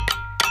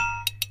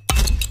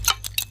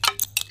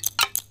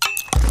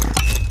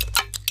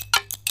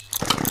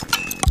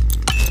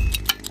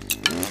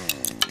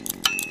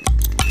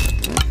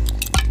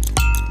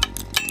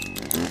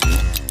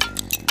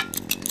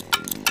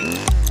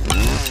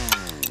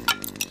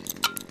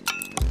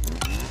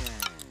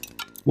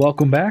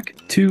Welcome back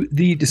to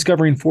the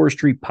Discovering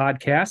Forestry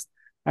podcast.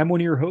 I'm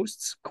one of your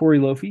hosts, Corey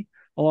Lofi,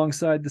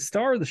 alongside the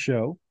star of the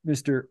show,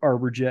 Mr.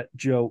 Arborjet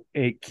Joe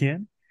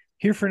Aitken,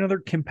 here for another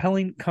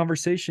compelling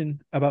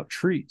conversation about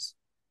trees.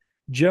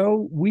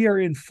 Joe, we are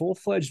in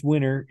full-fledged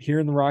winter here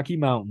in the Rocky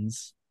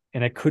Mountains,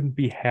 and I couldn't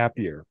be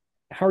happier.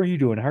 How are you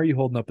doing? How are you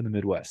holding up in the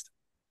Midwest?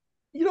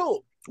 You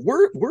know,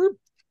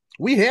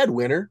 we had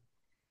winter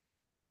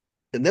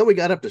and then we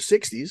got up to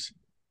 60s.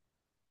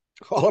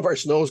 All of our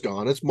snow's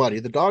gone. It's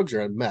muddy. The dogs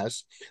are a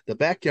mess. The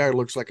backyard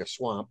looks like a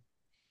swamp.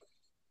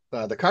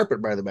 The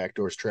carpet by the back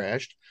door is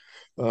trashed.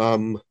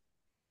 Um,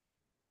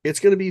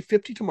 it's going to be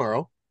 50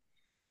 tomorrow.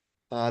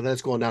 Then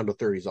it's going down to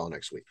 30s all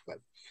next week. But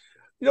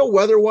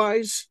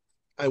weather-wise,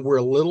 we're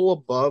a little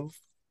above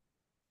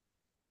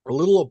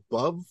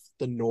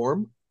the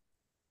norm,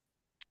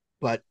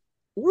 but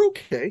we're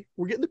okay.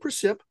 We're getting the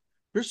precip.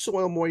 There's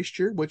soil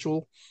moisture,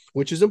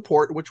 which is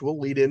important, which we'll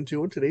lead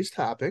into in today's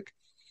topic.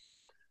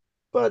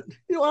 But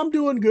I'm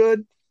doing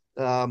good.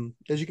 As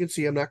you can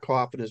see, I'm not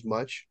coughing as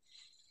much.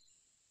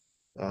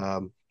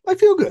 I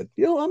feel good.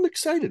 I'm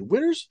excited.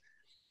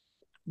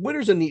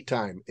 Winter's a neat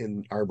time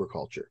in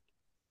arboriculture.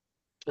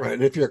 Right.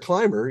 And if you're a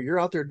climber, you're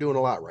out there doing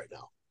a lot right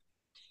now.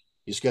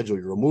 You schedule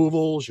your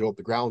removals, you hope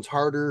the ground's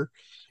harder,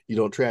 you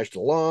don't trash the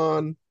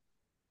lawn.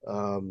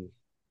 Um,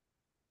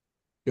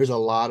 there's a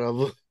lot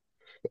of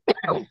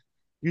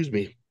excuse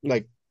me,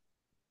 like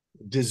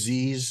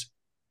disease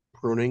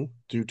pruning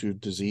due to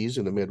disease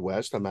in the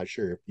Midwest. I'm not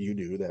sure if you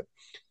do that.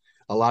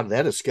 A lot of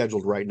that is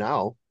scheduled right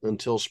now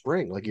until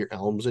spring, like your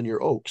elms and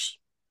your oaks.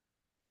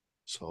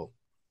 So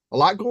a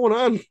lot going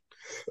on.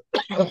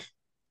 Well,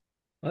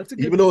 that's a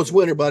good Even though it's point.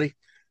 winter, buddy,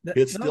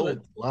 it's No, still a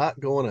lot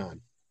going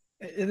on.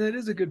 and that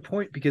is a good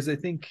point because I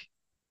think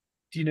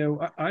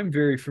I'm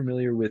very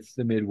familiar with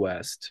the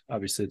Midwest.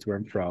 Obviously, it's where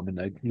I'm from, and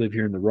I live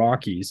here in the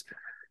Rockies.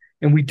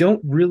 And we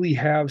don't really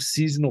have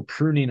seasonal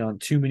pruning on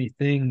too many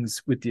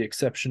things, with the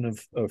exception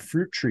of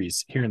fruit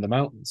trees here in the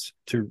mountains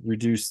to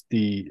reduce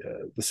the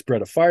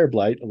spread of fire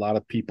blight. A lot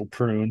of people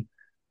prune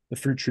the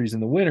fruit trees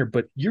in the winter,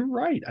 but you're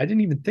right. I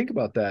didn't even think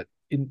about that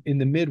in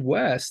the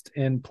Midwest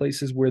and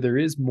places where there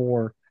is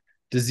more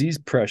disease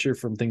pressure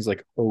from things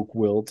like oak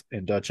wilt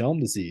and Dutch elm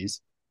disease.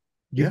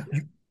 You Yeah.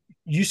 you,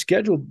 you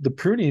schedule the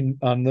pruning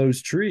on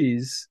those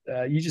trees.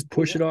 You just Oh,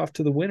 push yeah. it off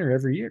to the winter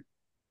every year.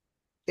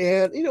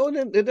 And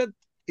then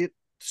it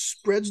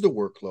spreads the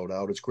workload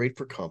out. It's great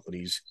for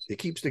companies. It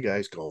keeps the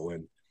guys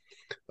going.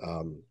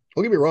 Don't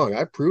get me wrong.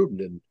 I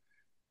pruned in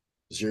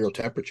zero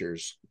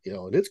temperatures,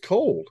 and it's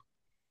cold,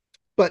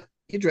 but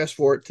you dress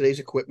for it. Today's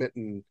equipment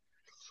and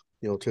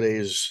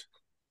today's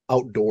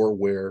outdoor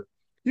wear,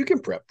 you can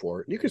prep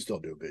for it. You can still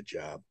do a good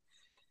job.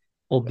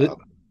 Well, Um,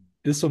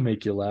 this will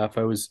make you laugh.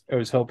 I was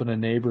helping a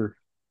neighbor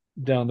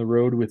down the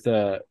road with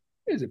a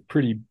is a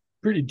pretty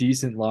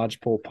decent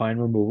lodgepole pine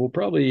removal,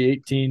 probably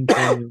 18,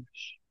 20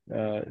 inch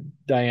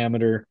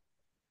diameter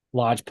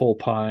lodgepole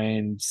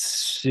pine,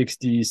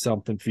 60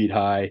 something feet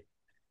high.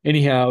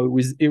 Anyhow,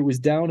 it was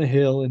down a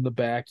hill in the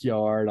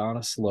backyard on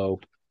a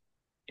slope.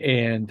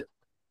 And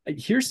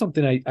here's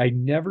something I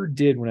never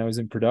did when I was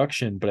in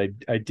production, but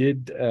I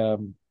did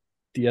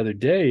the other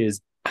day is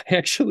I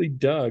actually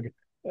dug,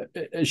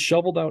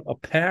 shoveled out a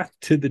path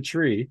to the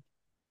tree,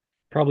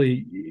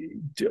 probably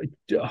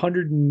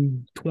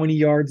 120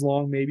 yards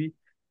long, maybe,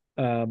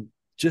 um,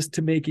 just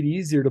to make it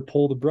easier to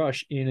pull the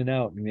brush in and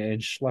out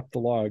and schlep the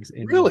logs.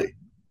 And really?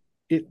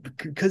 it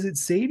because it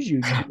saves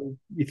you.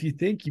 If you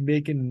think you're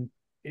making,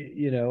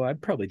 I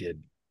probably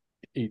did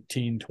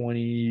 18,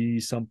 20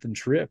 something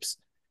trips.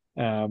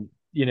 If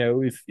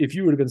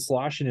you would have been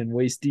sloshing in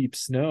waist deep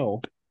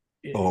snow,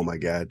 Oh you my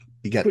God.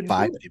 You got couldn't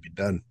five do it. to be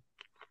done.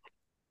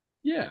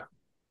 Yeah.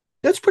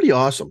 That's pretty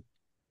awesome.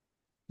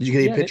 Did you get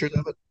any Yeah. pictures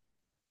of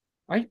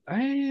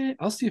it?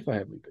 I'll see if I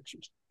have any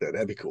pictures.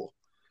 That'd be cool.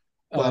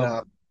 But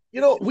Um,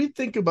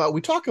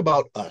 we talk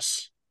about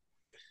us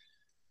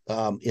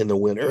in the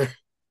winter,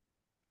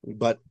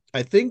 but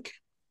I think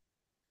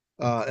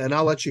and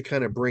I'll let you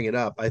kind of bring it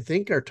up. I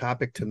think our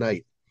topic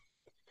tonight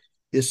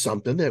is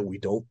something that we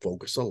don't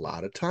focus a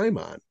lot of time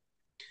on.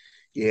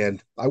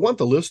 And I want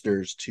the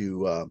listeners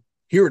to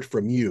hear it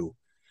from you.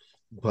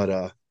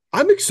 But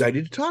I'm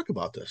excited to talk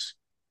about this.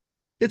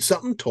 It's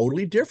something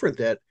totally different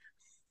that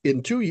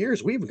in 2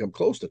 years we haven't come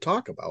close to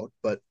talk about,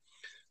 but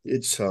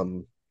it's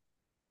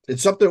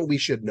it's something we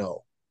should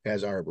know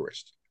as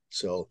arborists.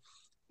 So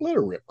let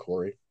her rip,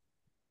 Corey.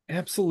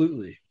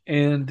 Absolutely.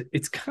 And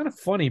it's kind of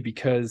funny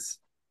because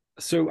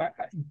a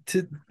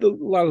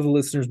lot of the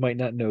listeners might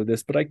not know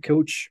this, but I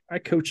coach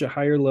a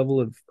higher level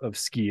of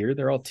skier.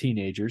 They're all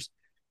teenagers.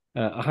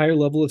 A higher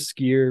level of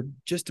skier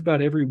just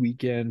about every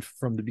weekend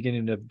from the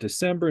beginning of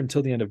December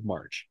until the end of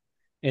March.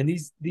 And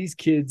these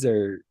kids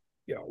are,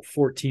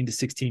 14 to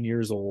 16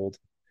 years old.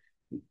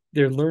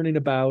 They're learning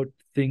about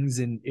things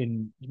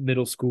in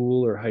middle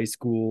school or high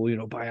school,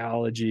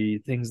 biology,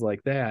 things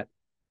like that.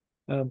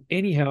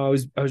 Anyhow,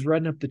 I was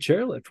riding up the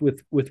chairlift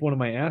with one of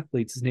my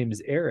athletes. His name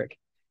is Eric,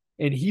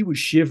 and he was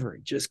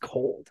shivering, just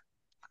cold.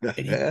 And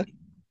he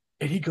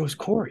and he goes,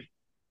 Corey,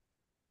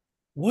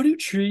 what do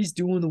trees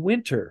do in the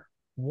winter?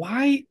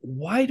 Why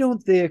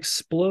don't they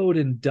explode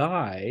and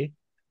die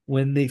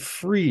when they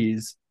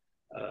freeze?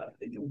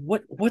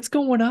 What's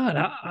going on?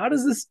 How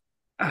does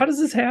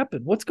this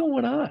happen? What's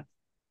going on?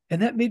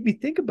 And that made me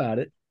think about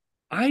it.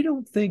 I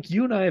don't think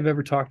you and I have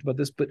ever talked about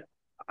this, but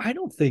I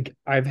don't think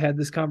I've had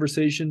this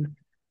conversation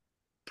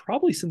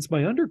probably since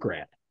my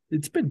undergrad.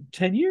 It's been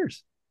 10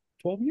 years,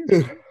 12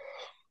 years.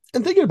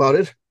 And thinking about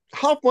it,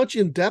 how much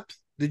in depth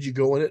did you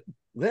go in it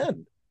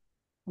then?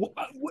 Well,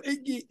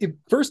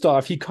 first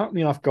off, he caught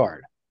me off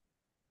guard.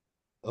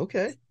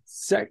 Okay.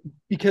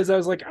 Because I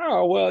was like,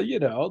 oh, well,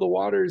 the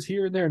water is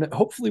here and there. And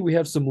hopefully we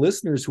have some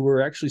listeners who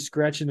are actually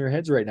scratching their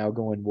heads right now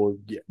going, well,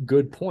 yeah,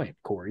 good point,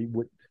 Corey.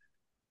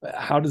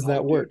 How does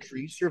that work?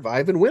 Trees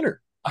survive in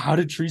winter. How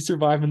did trees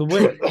survive in the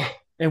winter?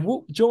 And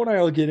Joe and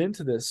I will get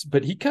into this,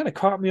 but he kind of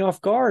caught me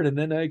off guard. And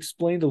then I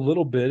explained a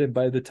little bit. And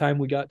by the time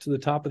we got to the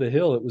top of the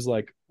hill, it was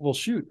like, well,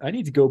 shoot, I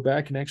need to go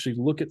back and actually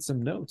look at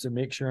some notes and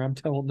make sure I'm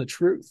telling the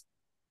truth.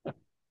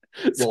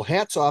 Well,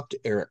 hats off to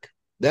Eric.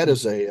 That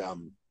is a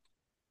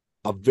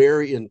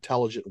very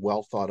intelligent,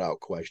 well thought out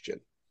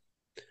question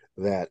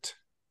that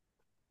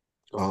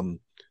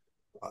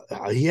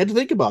he had to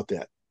think about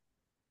that.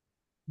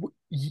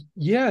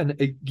 Yeah,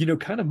 and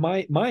kind of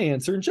my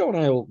answer, and Joe and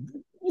I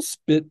we'll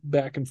spit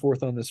back and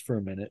forth on this for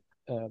a minute,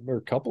 or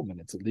a couple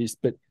minutes at least,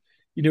 but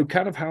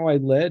kind of how I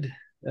led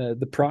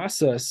the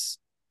process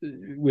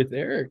with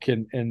Eric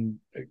and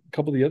a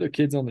couple of the other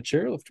kids on the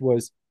chairlift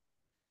was,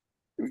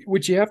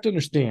 what you have to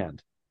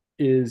understand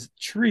is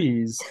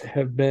trees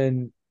have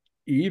been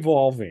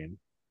evolving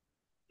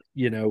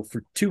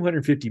for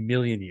 250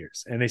 million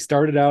years, and they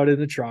started out in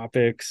the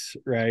tropics,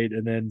 right?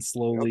 And then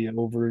slowly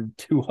over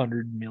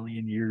 200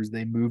 million years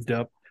they moved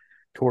up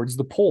towards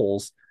the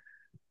poles.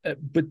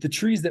 But the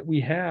trees that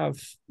we have,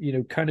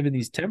 kind of in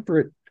these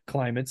temperate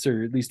climates,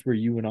 or at least where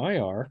you and I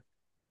are,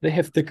 they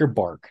have thicker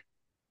bark.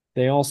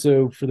 They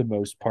also, for the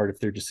most part, if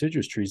they're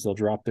deciduous trees, they'll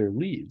drop their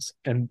leaves,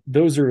 and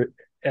those are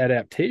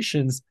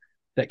adaptations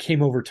that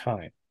came over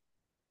time.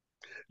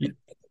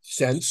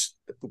 Sense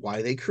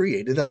why they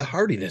created the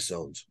hardiness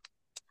zones.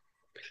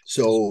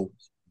 So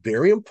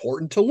very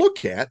important to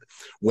look at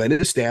when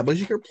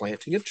establishing or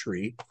planting a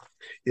tree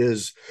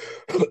is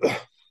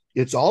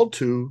it's all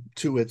to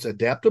its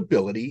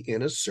adaptability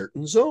in a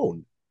certain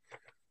zone.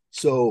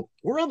 So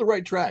we're on the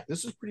right track.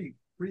 This is pretty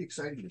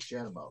exciting to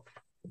chat about.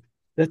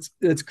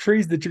 That's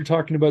crazy that you're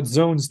talking about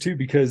zones too,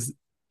 because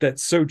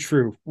that's so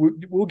true.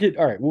 We'll get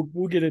all right.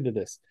 We'll get into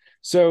this.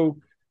 So,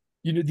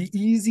 the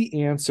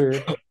easy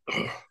answer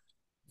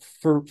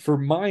for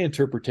my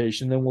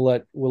interpretation, then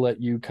we'll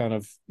let you kind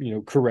of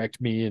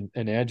correct me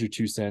and add your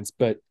 2 cents.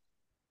 But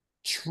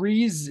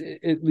trees,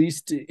 at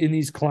least in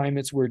these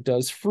climates where it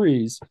does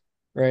freeze,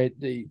 right?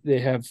 They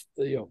have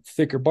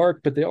thicker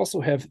bark, but they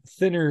also have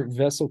thinner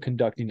vessel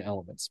conducting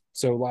elements.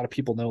 So a lot of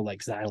people know like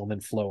xylem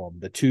and phloem,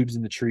 the tubes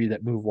in the tree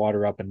that move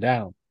water up and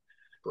down.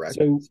 Correct.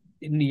 So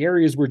in the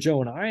areas where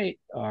Joe and I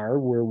are,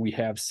 where we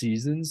have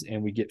seasons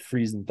and we get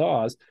freeze and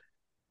thaws,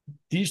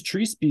 these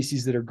tree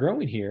species that are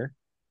growing here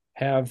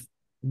have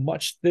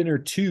much thinner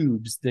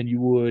tubes than you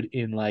would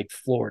in like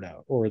Florida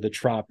or the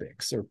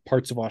tropics or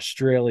parts of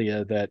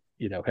Australia that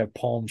have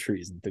palm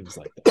trees and things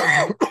like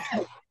that.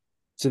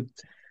 So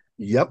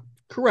yep,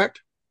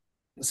 correct.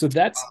 So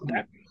that's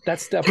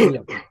definitely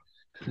up.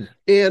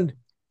 And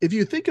if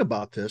you think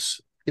about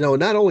this,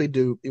 not only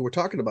we're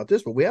talking about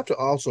this, but we have to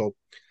also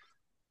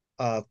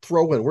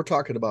throw in, we're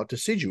talking about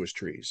deciduous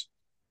trees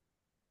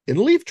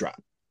in leaf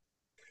drop.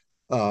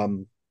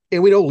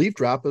 And we know leaf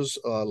drop is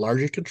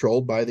largely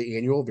controlled by the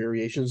annual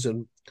variations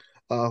in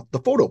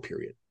the photo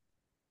period.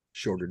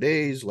 Shorter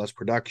days, less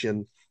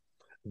production.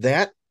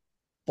 That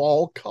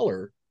fall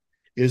color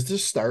is the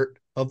start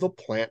of the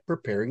plant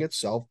preparing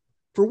itself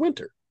for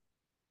winter.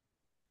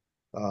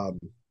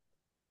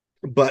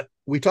 But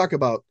we talk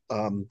about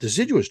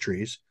deciduous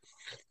trees.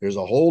 There's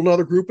a whole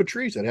nother group of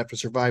trees that have to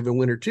survive in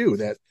winter too,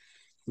 that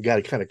we got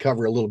to kind of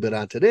cover a little bit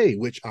on today,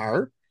 which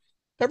are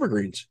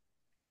evergreens.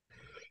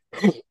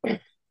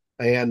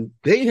 And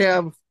they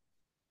have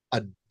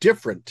a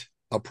different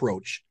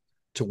approach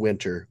to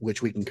winter,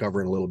 which we can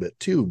cover in a little bit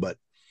too. But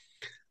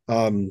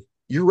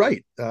you're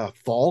right.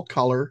 Fall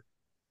color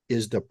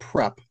is the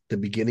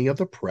beginning of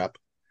the prep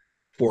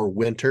for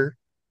winter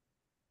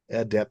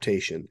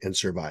adaptation and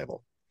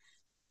survival.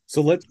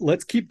 So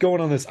let's keep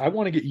going on this. I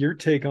want to get your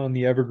take on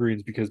the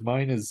evergreens, because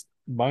mine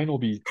will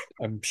be,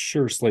 I'm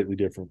sure, slightly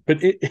different. But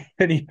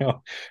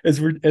anyhow,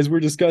 as we're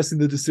discussing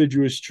the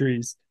deciduous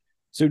trees,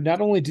 so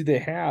not only do they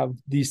have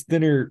these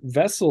thinner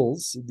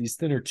vessels, these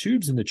thinner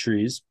tubes in the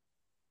trees,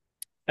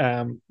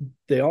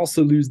 they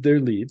also lose their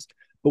leaves.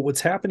 But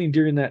what's happening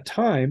during that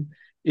time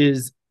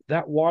is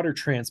that water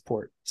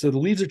transport. So the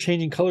leaves are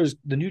changing colors,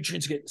 the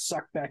nutrients get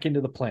sucked back into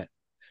the plant.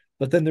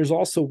 But then there's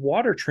also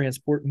water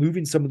transport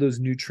moving some of those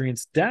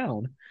nutrients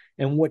down.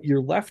 And what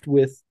you're left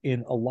with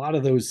in a lot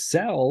of those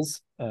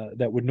cells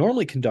that would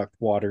normally conduct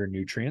water and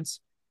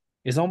nutrients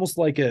is almost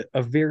like a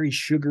very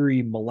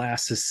sugary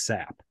molasses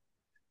sap.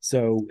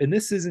 So, and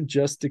this isn't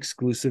just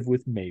exclusive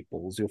with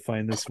maples. You'll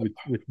find this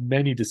with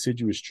many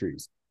deciduous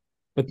trees.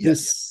 But Yeah.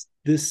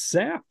 this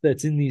sap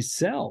that's in these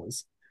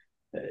cells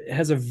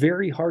has a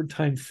very hard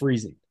time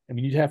freezing. I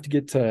mean, you'd have to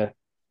get to,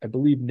 I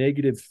believe,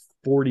 negative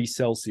 40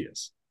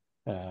 Celsius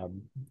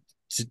um,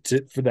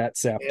 for that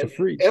sap to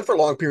freeze. And for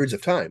long periods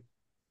of time.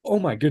 Oh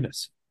my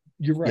goodness,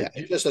 you're Yeah, right.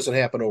 it just doesn't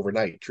happen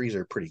overnight. Trees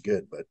are pretty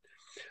good, but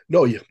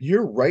no,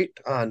 you're right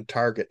on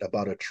target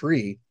about a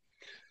tree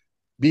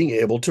being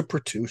able to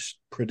produce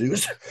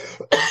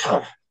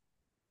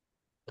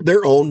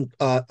their own,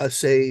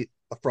 say,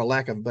 for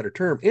lack of a better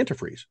term,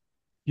 antifreeze.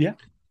 Yeah,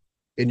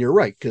 And you're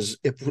right, because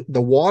if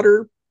the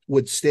water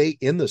would stay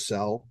in the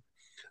cells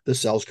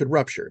could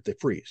rupture if they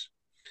freeze.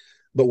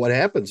 But what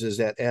happens is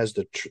that as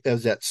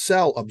that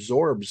cell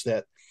absorbs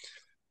that,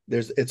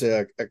 it's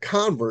a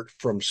convert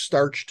from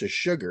starch to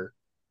sugar,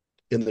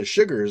 and the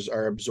sugars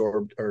are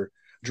absorbed or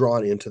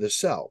drawn into the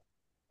cell.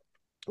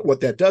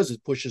 What that does is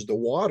pushes the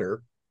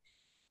water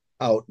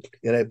out,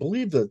 and I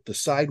believe that the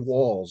side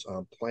walls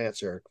on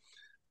plants are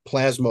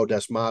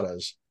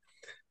plasmodesmatas.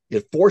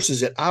 It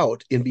forces it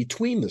out in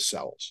between the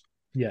cells.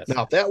 yes.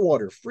 Now, if that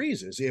water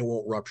freezes, it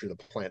won't rupture the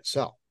plant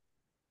cell.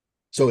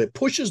 So it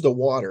pushes the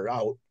water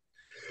out,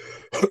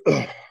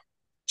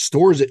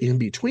 stores it in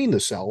between the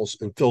cells,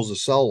 and fills the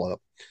cell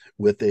up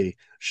with a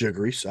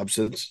sugary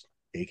substance,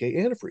 aka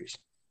antifreeze.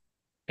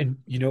 And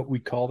you know what we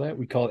call that?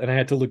 We call it, and I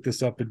had to look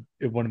this up in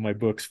one of my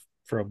books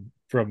from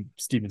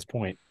Stevens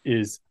Point,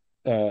 is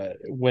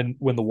when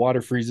the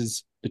water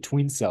freezes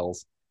between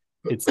cells,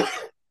 it's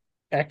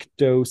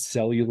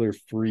ectocellular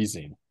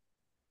freezing.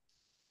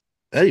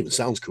 That even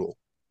sounds cool.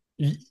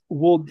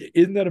 Well,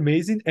 isn't that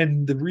amazing?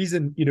 And the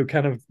reason,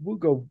 kind of, we'll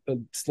go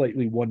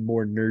slightly one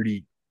more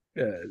nerdy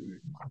uh,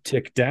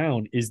 tick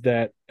down, is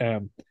that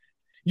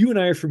you and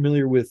I are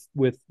familiar with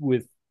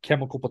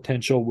chemical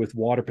potential, with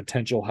water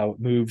potential, how it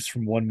moves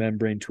from one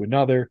membrane to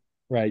another,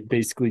 right?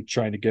 Basically,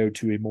 trying to go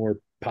to a more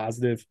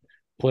positive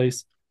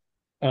place.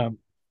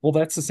 Well,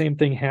 that's the same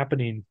thing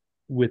happening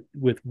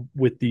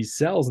with these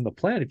cells in the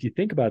plant. If you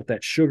think about it,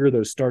 that sugar,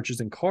 those starches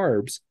and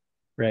carbs,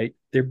 right?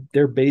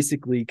 They're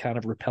basically kind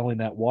of repelling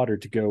that water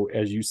to go,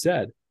 as you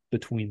said,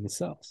 between the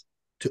cells.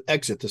 To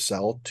exit the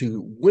cell,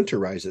 to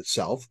winterize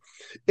itself,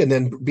 and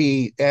then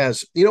be,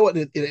 as you know what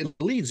it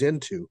leads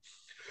into.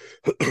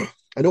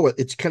 I know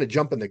it's kind of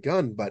jumping the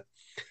gun, but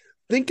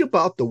think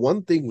about the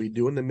one thing we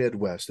do in the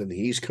Midwest and the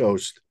East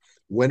Coast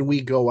when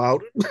we go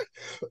out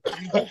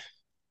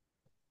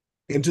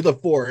into the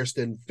forest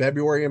in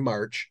February and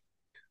March.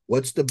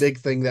 What's the big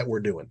thing that we're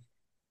doing?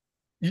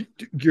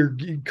 You're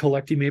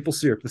collecting maple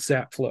syrup, the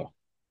sap flow.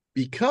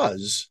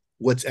 Because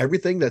what's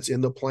everything that's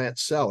in the plant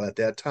cell at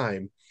that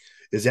time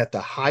is at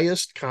the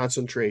highest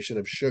concentration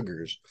of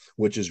sugars,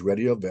 which is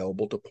ready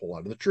available to pull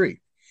out of the tree.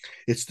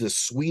 It's the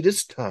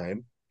sweetest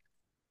time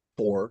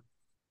for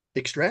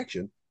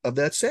extraction of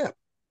that sap.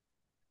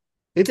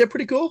 Ain't that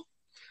pretty cool?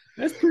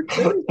 That's pretty.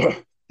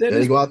 That Then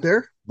is you go out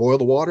there, boil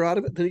the water out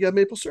of it, then you got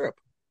maple syrup.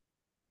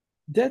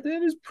 that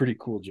is pretty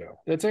cool, Joe.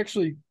 That's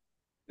actually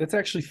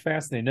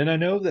fascinating, and I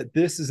know that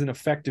this is an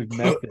effective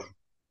method.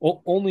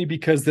 Only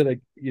because that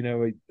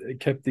I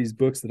kept these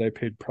books that I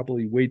paid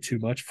probably way too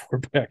much for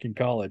back in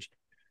college.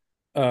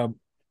 Um,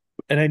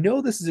 and I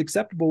know this is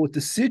acceptable with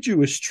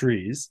deciduous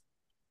trees.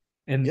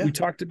 And Yeah. we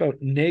talked about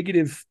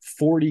negative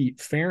 40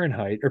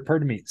 Fahrenheit, or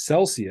pardon me,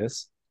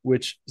 Celsius,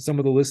 which some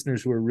of the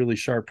listeners who are really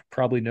sharp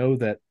probably know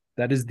that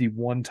that is the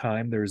one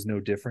time there is no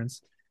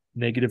difference.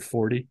 Negative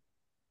 40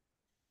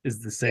 is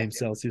the Yeah. same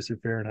Celsius or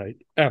Fahrenheit.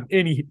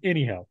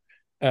 Anyhow,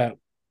 uh,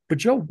 but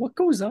Joe, what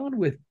goes on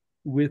with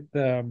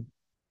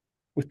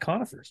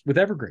conifers, with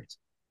evergreens?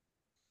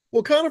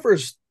 Well,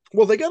 conifers,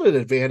 well, they got an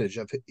advantage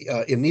of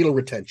in needle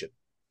retention.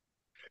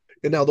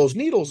 And now those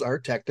needles are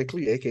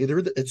technically, aka,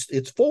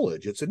 it's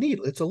foliage, it's a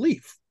needle, it's a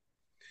leaf.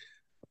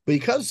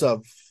 Because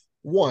of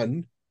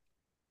one,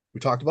 we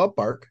talked about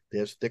bark, they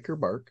have thicker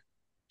bark,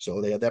 so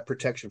they have that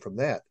protection from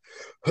that.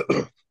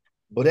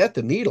 But at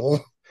the needle,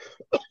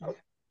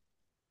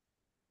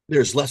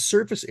 there's less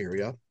surface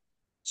area,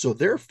 so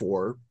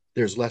therefore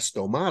there's less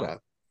stomata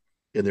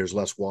and there's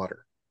less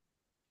water.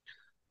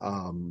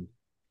 Um,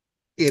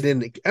 and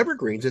in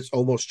evergreens, it's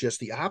almost just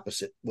the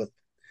opposite. With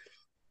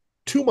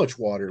too much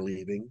water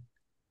leaving,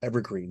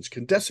 evergreens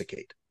can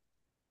desiccate.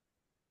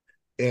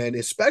 And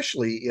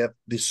especially if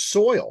the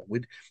soil,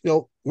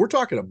 we're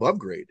talking above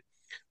grade.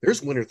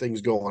 There's winter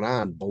things going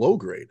on below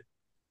grade.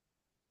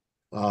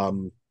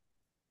 Um,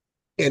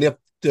 and if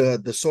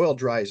the soil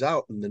dries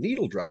out and the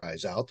needle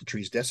dries out, the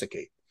trees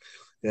desiccate.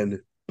 And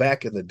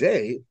back in the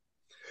day,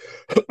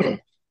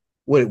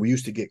 when we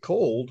used to get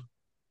cold,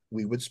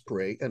 we would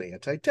spray an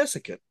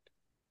anti-desiccant,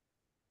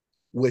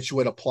 which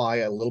would apply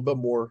a little bit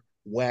more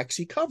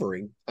waxy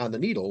covering on the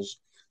needles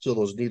so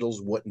those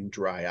needles wouldn't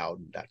dry out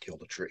and not kill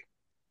the tree.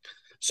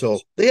 So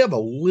they have a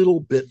little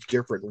bit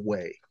different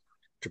way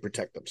to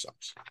protect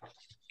themselves.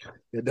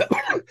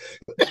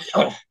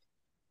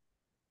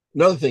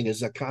 Another thing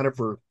is a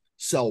conifer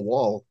cell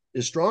wall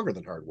is stronger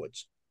than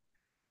hardwoods.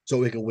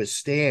 So it can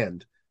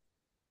withstand,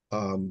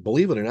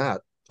 believe it or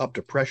not, up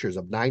to pressures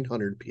of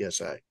 900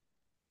 psi in a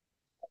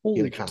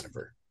Holy,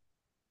 conifer.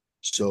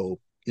 So,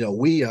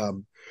 we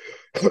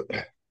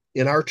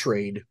in our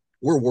trade,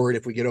 we're worried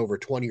if we get over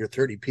 20 or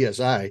 30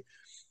 psi.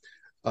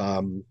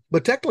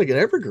 But technically, an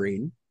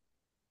evergreen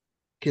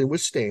can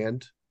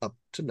withstand up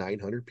to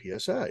 900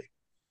 psi.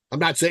 I'm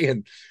not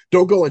saying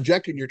don't go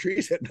injecting your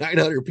trees at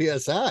 900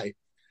 psi,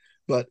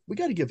 but we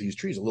got to give these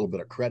trees a little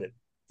bit of credit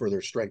for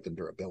their strength and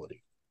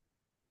durability.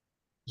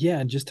 yeah,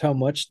 and just how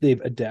much they've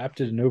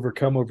adapted and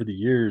overcome over the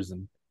years.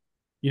 And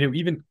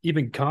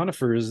even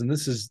conifers, and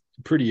this is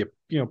pretty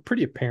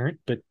apparent,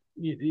 but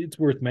it's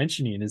worth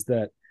mentioning, is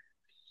that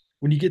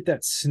when you get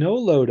that snow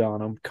load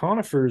on them,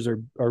 conifers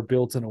are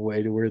built in a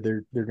way to where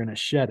they're going to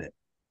shed it,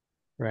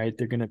 right?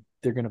 They're going to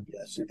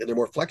Yes, and they're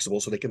more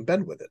flexible, so they can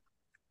bend with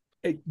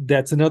it.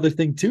 That's another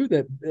thing too,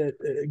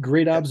 that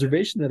great Yeah,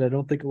 observation that I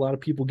don't think a lot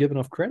of people give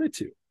enough credit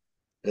to.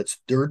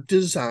 they're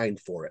designed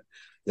for it.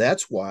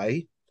 That's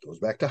why it goes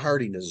back to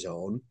hardiness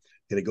zone,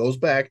 and it goes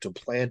back to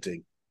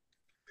planting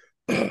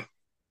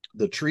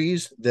the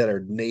trees that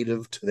are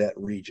native to that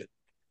region.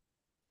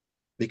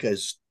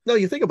 Because no,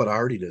 you think about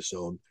hardiness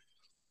zone,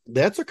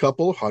 that's a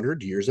couple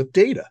hundred years of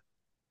data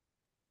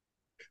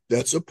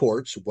that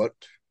supports what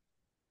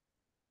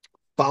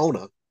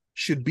fauna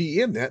should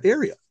be in that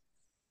area.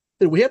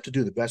 And we have to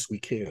do the best we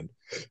can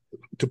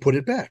to put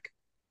it back,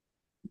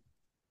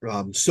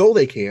 so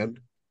they can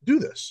do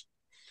this.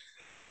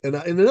 And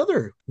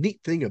another neat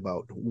thing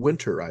about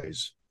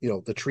winterize,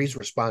 the tree's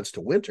response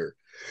to winter,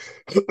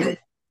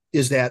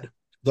 is that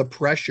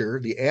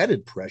the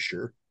added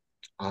pressure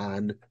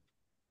on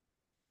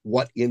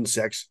what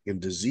insects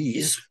and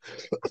disease.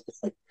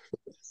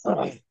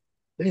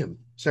 Damn,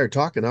 sorry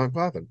talking, now I'm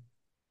coughing.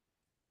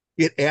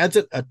 It adds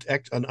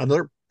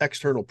another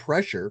external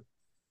pressure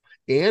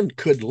and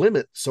could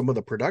limit some of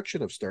the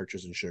production of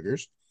starches and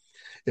sugars,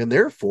 and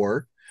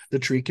therefore the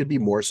tree could be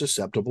more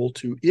susceptible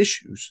to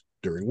issues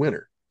during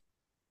winter.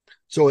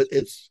 So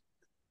it's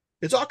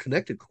all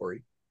connected,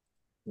 Corey,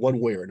 one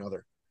way or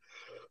another.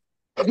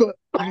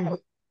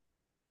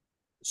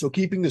 So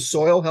keeping the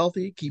soil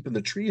healthy, keeping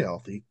the tree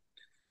healthy,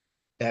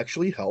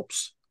 actually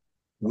helps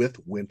with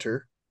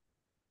winter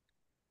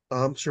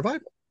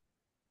survival.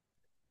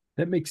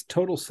 That makes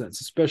total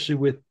sense, especially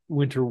with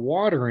winter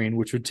watering,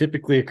 which would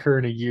typically occur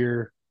in a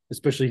year,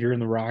 especially here in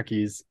the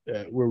Rockies,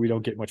 where we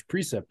don't get much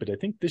precip. But I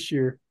think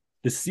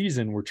this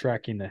season, we're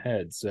tracking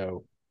ahead.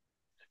 So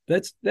Yeah.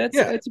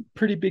 that's a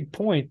pretty big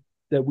point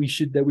that we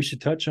should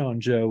touch on,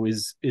 Joe.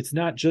 Is it's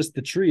not just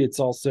the tree; it's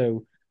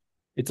also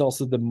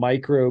the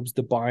microbes,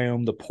 the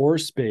biome, the pore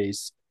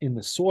space in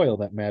the soil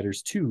that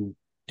matters too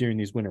during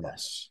these winter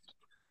months. Yes.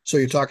 So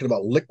you're talking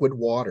about liquid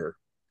water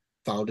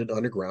found in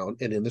underground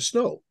and in the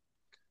snow.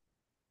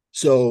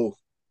 So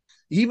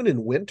even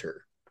in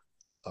winter,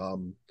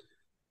 um,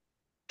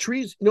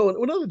 trees,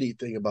 another neat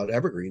thing about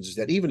evergreens is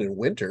that even in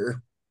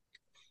winter,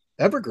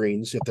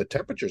 evergreens, if the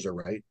temperatures are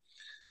right,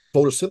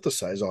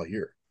 photosynthesize all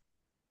year.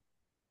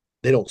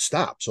 They don't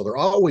stop. So they're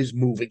always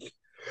moving.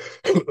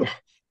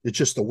 It's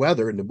just the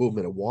weather and the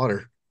movement of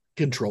water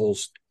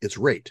controls its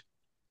rate.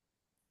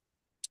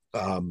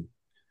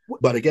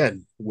 But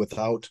again,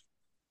 without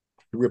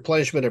the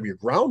replenishment of your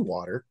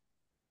groundwater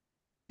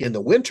in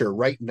the winter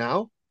right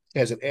now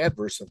has an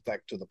adverse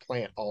effect to the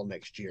plant all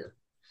next year.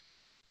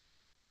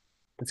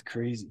 That's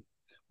crazy.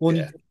 Well,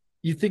 Yeah.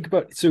 you think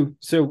about, so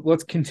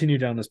let's continue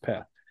down this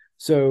path.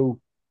 So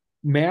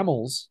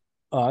mammals,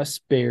 us,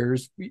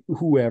 bears,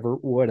 whoever,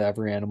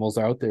 whatever animals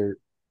out there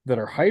that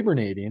are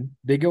hibernating,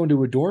 they go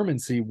into a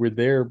dormancy where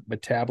their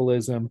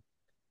metabolism,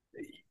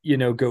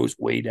 goes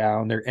way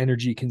down, their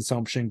energy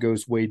consumption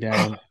goes way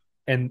down,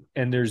 and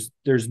there's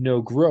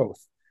no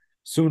growth.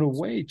 So in a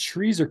way,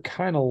 trees are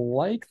kind of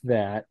like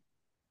that,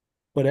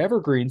 but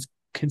evergreens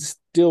can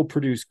still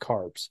produce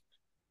carbs.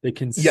 They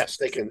can. Yes,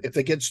 they can. If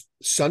it gets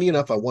sunny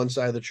enough on one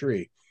side of the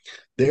tree,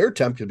 their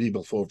temp can be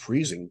below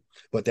freezing,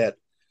 but that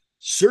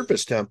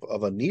surface temp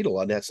of a needle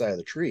on that side of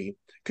the tree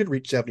could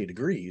reach 70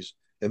 degrees,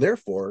 and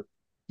therefore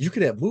you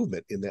can have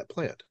movement in that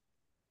plant,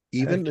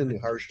 Heck, even in the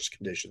harshest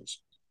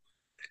conditions.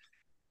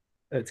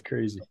 that's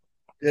crazy.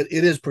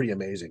 It is pretty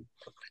amazing.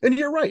 And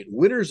you're right,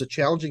 winter is a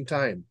challenging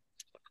time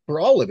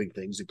for all living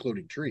things,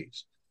 including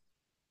trees.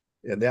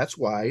 And that's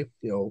why,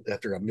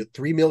 after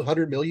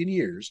 300 million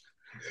years,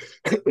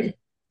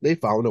 they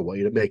found a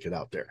way to make it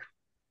out there,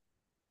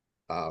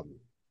 um,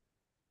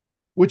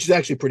 which is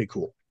actually pretty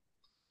cool.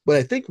 But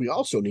I think we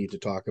also need to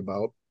talk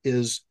about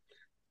is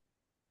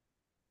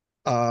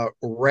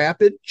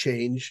rapid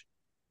change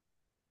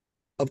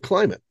of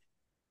climate.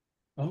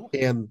 Oh,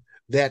 And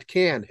that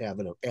can have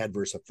an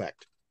adverse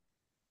effect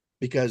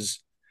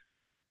because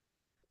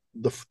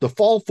the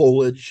fall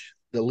foliage,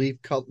 the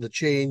leaf color, the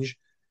change,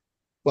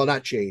 well,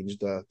 not change,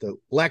 the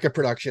lack of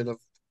production of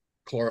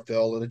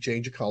chlorophyll and a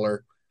change of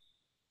color,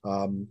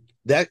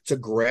 that's a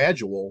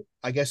gradual,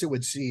 I guess it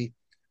would see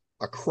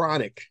a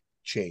chronic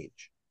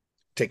change.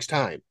 It takes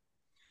time.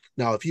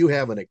 Now, if you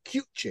have an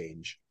acute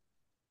change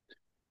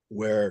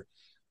where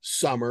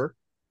summer,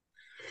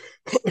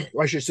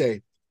 or I should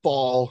say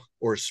fall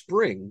or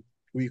spring,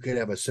 where you could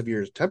have a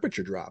severe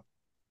temperature drop.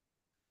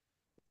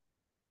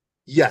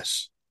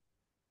 Yes.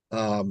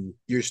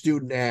 Your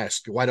student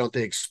asked, why don't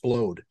they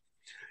explode?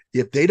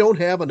 If they don't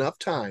have enough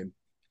time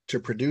to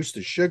produce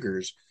the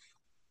sugars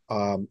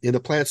in the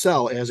plant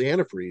cell as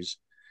antifreeze,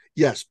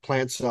 yes,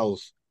 plant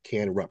cells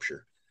can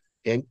rupture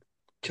and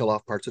kill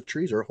off parts of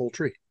trees or a whole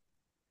tree.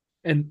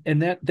 And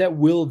that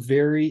will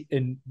vary.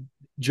 And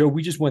Joe,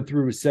 we just went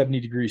through a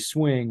 70-degree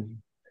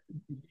swing,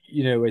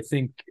 I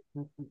think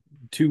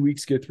 2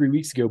 weeks ago, 3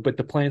 weeks ago, but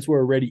the plants were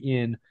already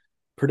in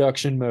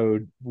production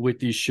mode with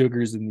these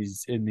sugars and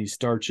these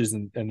starches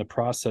and the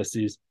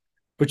processes.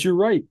 But you're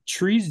right,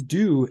 trees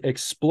do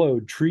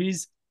explode.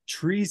 Cells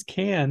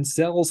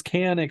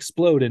can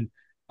explode. And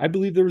I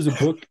believe there was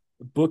a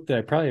book that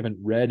I probably haven't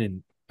read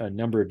in a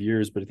number of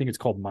years, but I think it's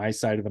called My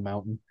Side of the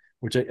Mountain,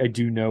 which I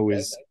do know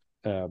is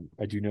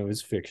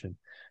fiction.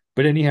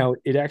 But anyhow,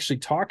 it actually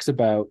talks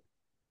about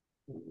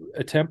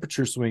a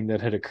temperature swing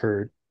that had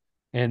occurred,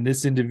 and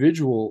this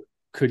individual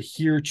could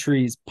hear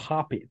trees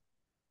popping.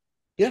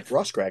 Yeah,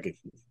 frost cracking.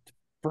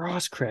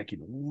 Frost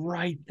cracking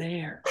right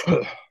there.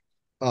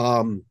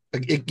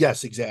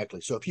 Yes,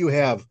 exactly. So if you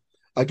have,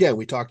 again,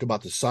 we talked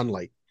about the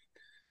sunlight,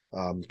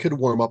 could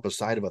warm up a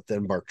side of a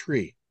thin bark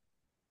tree.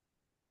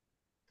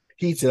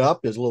 Heats it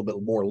up, is a little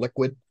bit more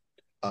liquid.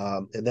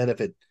 And then if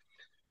it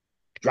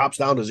drops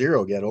down to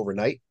zero again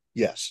overnight,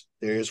 yes,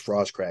 there is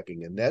frost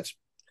cracking, and that's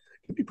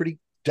can be pretty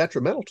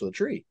detrimental to the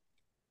tree.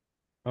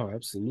 Oh,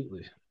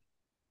 absolutely.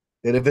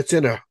 And if it's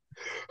in an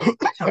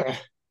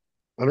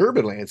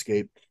urban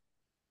landscape,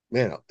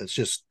 man,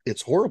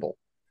 it's horrible.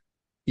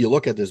 You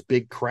look at this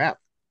big crap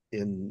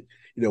in,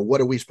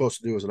 what are we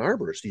supposed to do as an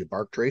arborist? Do you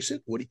bark trace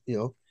it? What do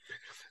you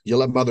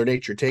let Mother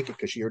Nature take it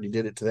because she already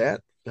did it to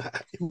that?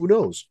 Who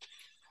knows?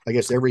 I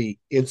guess every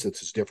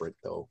instance is different,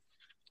 though.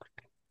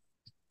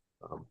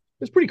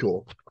 It's pretty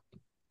cool.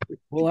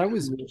 Well, I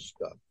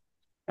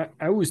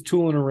was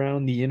tooling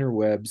around the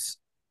interwebs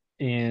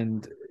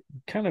and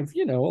kind of,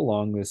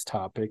 along this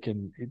topic,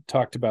 and it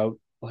talked about,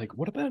 like,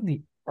 what about in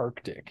the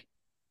Arctic,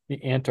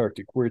 the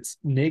Antarctic, where it's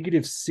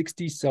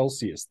 -60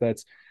 Celsius?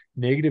 That's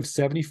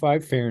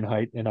 -75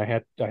 Fahrenheit. And I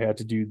had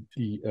to do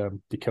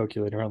the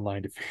calculator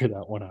online to figure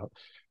that one out.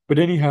 But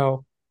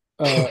anyhow,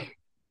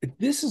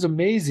 this is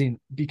amazing,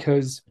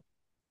 because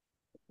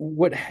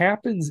what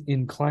happens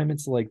in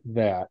climates like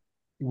that,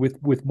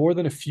 with more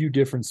than a few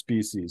different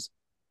species,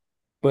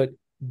 but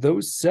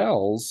those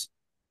cells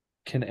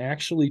can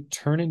actually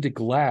turn into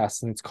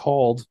glass, and it's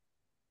called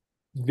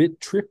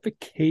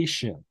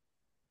vitrification.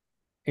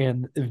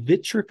 And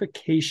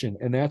vitrification,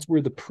 and that's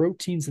where the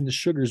proteins and the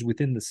sugars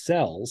within the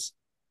cells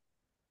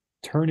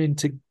turn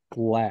into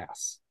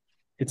glass.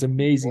 It's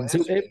amazing.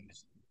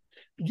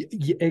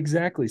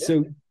 Exactly. Yeah.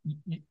 So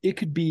it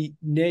could be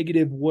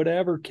negative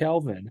whatever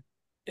Kelvin,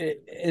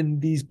 and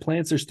these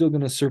plants are still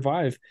going to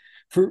survive.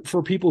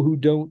 For people who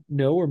don't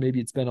know, or maybe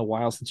it's been a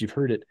while since you've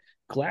heard it,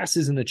 glass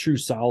isn't a true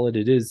solid.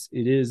 It is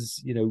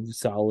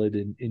solid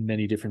in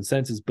many different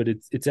senses, but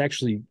it's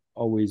actually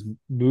always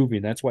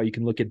moving. That's why you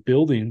can look at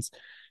buildings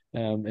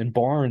and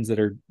barns that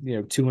are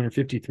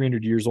 250,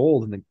 300 years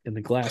old, and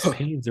the glass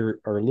panes are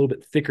a little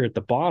bit thicker at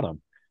the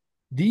bottom.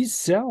 These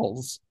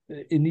cells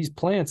in these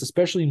plants,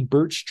 especially in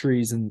birch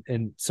trees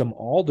and some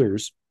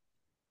alders,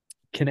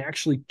 can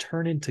actually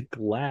turn into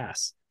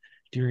glass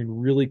during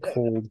really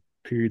cold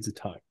periods of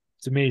time.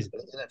 It's amazing.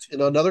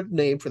 And another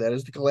name for that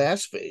is the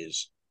glass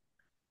phase.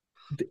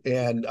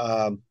 And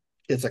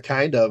it's a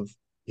kind of,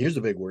 here's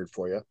a big word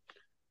for you,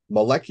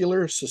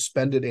 molecular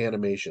suspended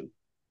animation.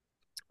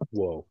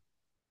 Whoa.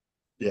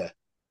 Yeah,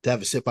 to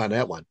have a sip on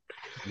that one.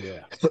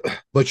 Yeah.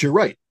 But you're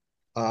right.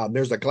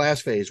 There's a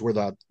glass phase where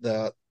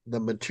the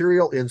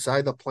material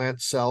inside the plant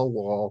cell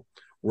wall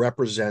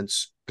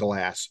represents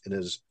glass, and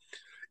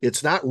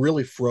it's not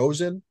really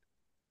frozen,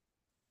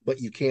 but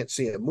you can't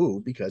see it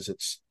move because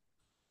it's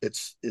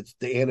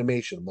the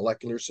animation,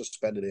 molecular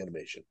suspended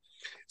animation.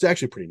 It's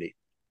actually pretty neat.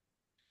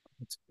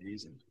 It's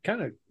amazing.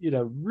 Kind of,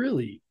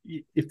 really,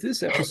 if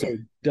this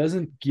episode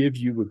doesn't give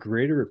you a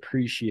greater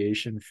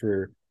appreciation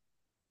for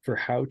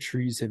how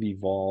trees have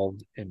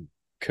evolved and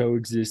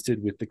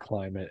coexisted with the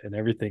climate and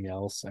everything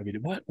else, I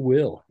mean, what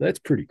will? That's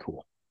pretty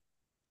cool.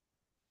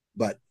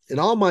 But in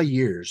all my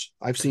years,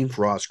 I've seen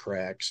frost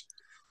cracks.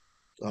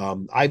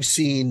 I've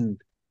seen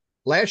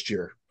last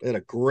year,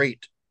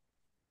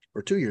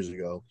 or 2 years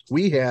ago,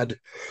 we had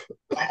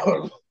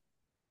the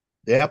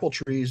apple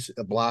trees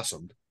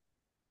blossomed.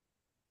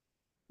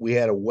 We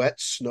had a wet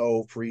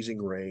snow,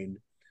 freezing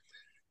rain,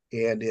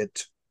 and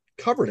it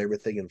covered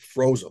everything and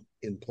froze them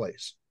in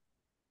place.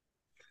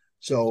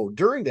 So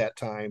during that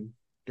time,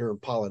 during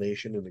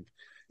pollination, and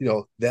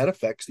that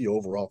affects the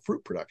overall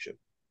fruit production.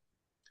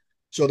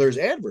 So there's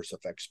adverse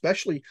effects,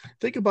 especially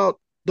think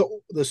about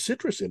the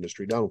citrus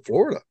industry down in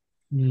Florida,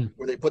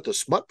 where they put the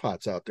smut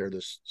pots out there,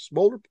 this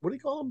smolder, what do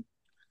you call them?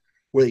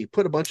 Where they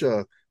put a bunch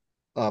of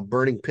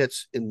burning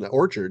pits in the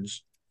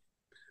orchards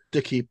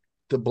to keep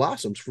the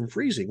blossoms from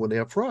freezing when they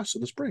have frost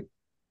in the spring.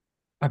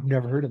 I've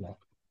never heard of that.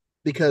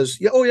 Because,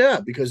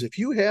 because if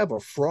you have a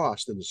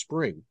frost in the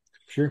spring,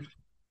 sure,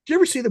 Do you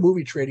ever see the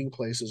movie Trading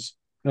Places?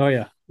 Oh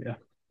yeah, yeah.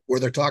 Where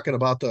they're talking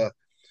about the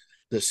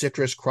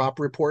citrus crop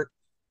report?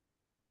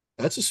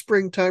 That's a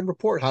springtime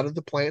report. How did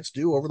the plants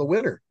do over the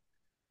winter?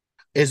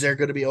 Is there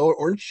going to be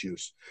orange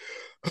juice?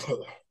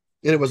 And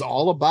it was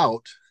all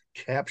about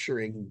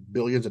capturing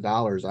billions of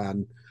dollars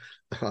on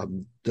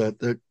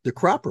the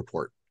crop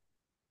report.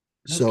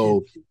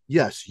 So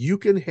yes, you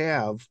can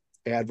have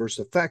adverse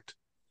effect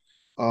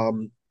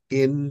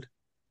in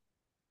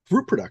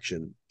fruit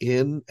production,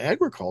 in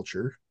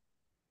agriculture,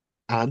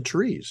 on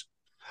trees.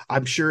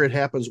 I'm sure it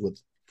happens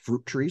with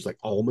fruit trees like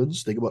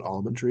almonds. Think about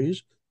almond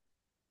trees,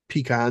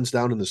 pecans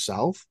down in the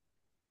south.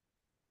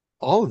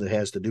 All of it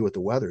has to do with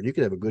the weather. And you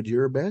can have a good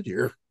year or a bad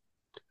year.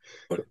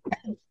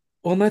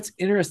 Well, and that's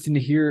interesting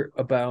to hear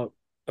about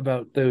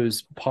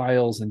those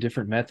piles and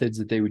different methods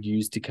that they would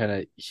use to kind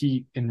of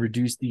heat and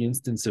reduce the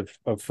instance of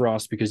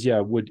frost, because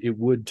it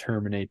would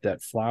terminate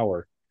that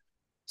flower.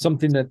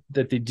 Something that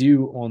they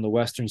do on the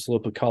western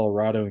slope of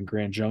Colorado in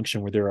Grand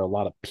Junction, where there are a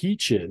lot of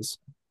peaches,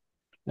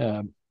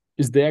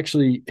 is they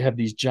actually have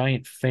these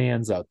giant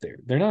fans out there.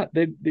 They're not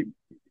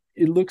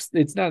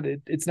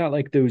it's not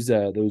like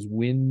those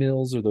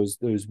windmills or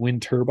those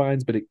wind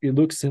turbines, but it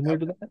looks similar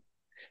to that.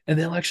 And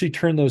they'll actually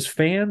turn those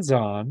fans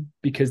on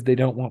because they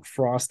don't want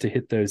frost to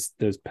hit those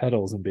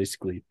petals and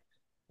basically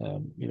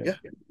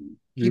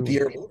keep the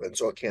air moving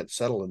so it can't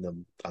settle in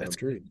them on the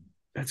tree.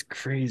 That's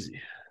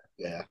crazy.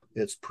 Yeah,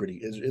 it's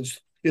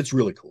it's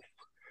really cool.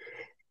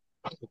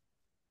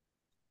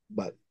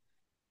 But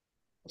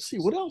let's see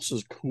what else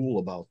is cool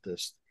about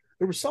this.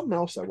 There was something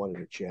else I wanted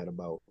to chat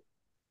about.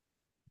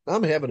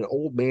 I'm having an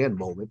old man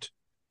moment.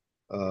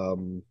 I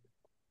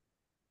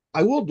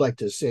would like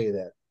to say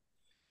that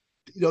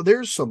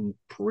there's some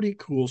pretty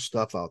cool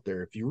stuff out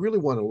there. If you really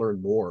want to learn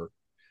more,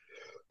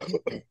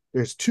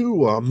 there's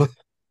two.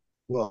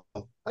 Well,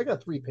 I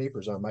got 3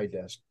 papers on my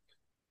desk.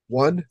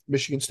 One,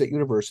 Michigan State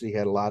University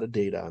had a lot of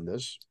data on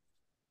this.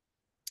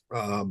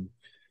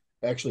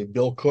 Actually,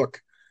 Bill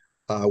Cook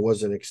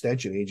was an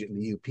extension agent in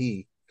the UP,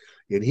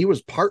 and he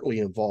was partly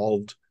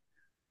involved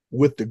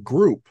with the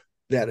group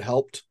that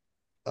helped.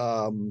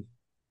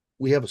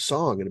 We have a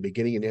song in the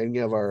beginning and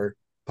ending of our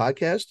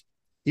podcast.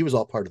 He was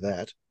all part of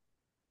that,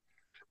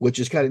 which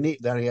is kind of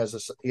neat. Then he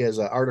has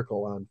an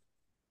article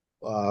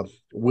on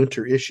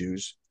winter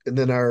issues, and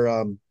then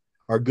our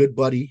good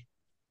buddy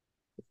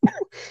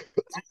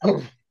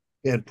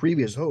and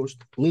previous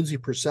host Lindsay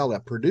Purcell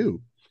at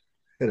Purdue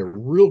had a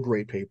real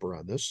great paper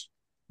on this.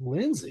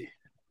 Lindsay,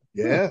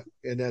 yeah.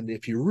 And then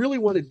if you really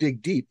want to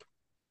dig deep,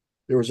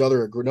 there was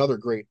another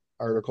great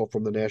article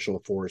from the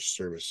National Forest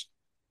Service.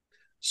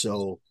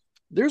 So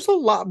there's a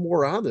lot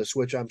more on this,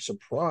 which I'm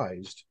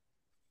surprised.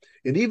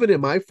 And even in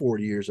my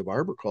 40 years of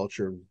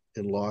arboriculture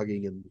and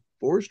logging and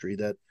forestry,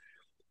 that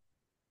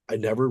I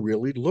never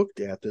really looked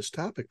at this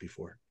topic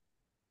before.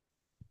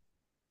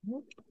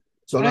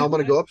 So now I'm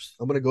going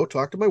to go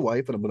talk to my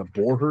wife, and I'm going to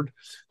bore her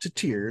to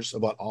tears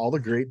about all the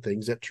great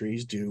things that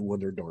trees do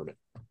when they're dormant.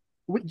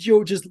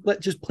 Joe, just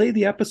play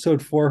the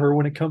episode for her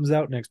when it comes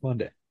out next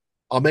Monday.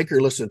 I'll make her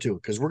listen to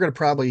it, because we're going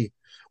to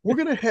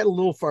head a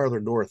little farther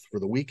north for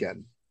the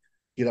weekend,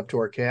 get up to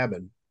our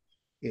cabin.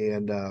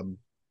 And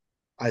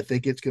I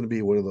think it's going to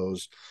be one of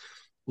those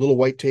little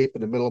white tape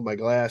in the middle of my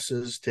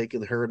glasses,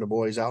 taking her and the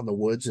boys out in the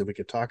woods, and we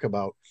can talk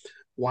about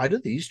why do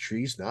these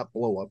trees not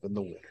blow up in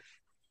the winter.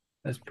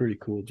 That's pretty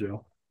cool,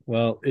 Joe.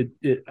 Well,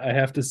 I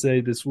have to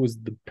say this was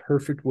the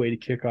perfect way to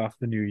kick off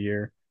the new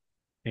year,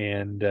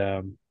 and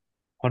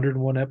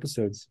 101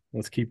 episodes.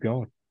 Let's keep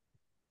going.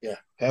 Yeah,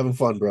 having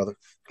fun, brother.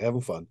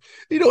 Having fun.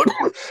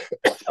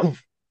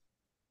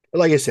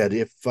 Like I said,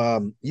 if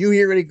you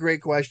hear any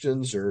great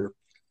questions, or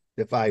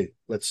if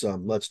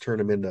let's turn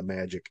them into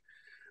magic,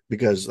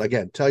 because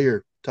again, tell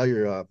your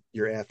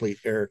athlete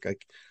Eric,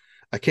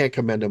 I can't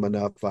commend him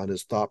enough on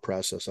his thought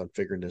process on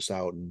figuring this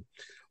out, and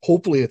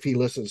hopefully, if he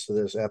listens to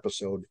this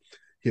episode,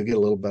 he'll get a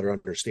little better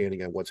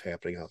understanding on what's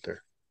happening out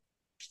there.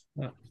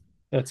 Oh,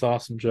 that's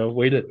awesome, Joe.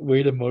 Way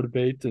to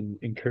motivate and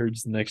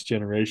encourage the next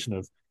generation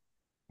of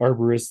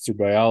arborists or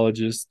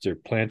biologists or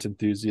plant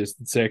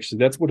enthusiasts.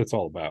 That's what it's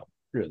all about,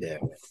 really. Yeah,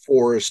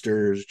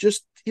 foresters.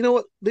 Just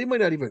what, they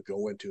might not even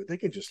go into it. They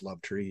can just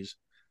love trees.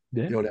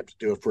 Yeah. You don't have to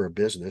do it for a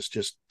business.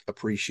 Just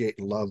appreciate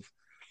and love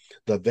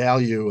the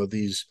value of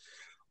these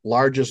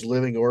largest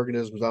living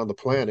organisms on the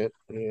planet,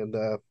 and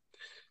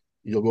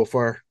you'll go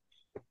far.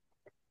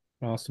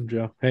 Awesome,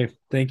 Joe. Hey,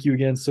 thank you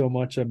again so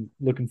much. I'm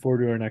looking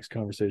forward to our next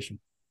conversation.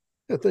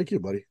 Yeah, thank you,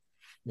 buddy.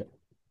 Yeah.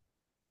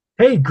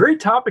 Hey,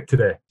 great topic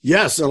today.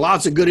 Yes,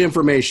 lots of good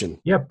information.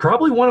 Yeah,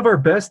 probably one of our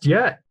best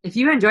yet. If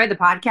you enjoyed the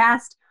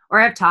podcast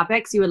or have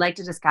topics you would like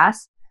to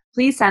discuss,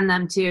 please send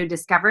them to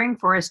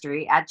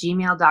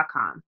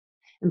discoveringforestry@gmail.com.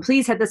 And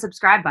please hit the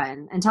subscribe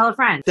button and tell a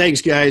friend.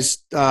 Thanks,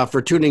 guys,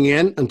 for tuning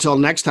in. Until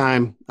next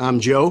time, I'm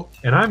Joe.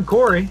 And I'm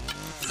Corey.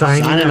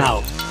 Signing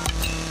out.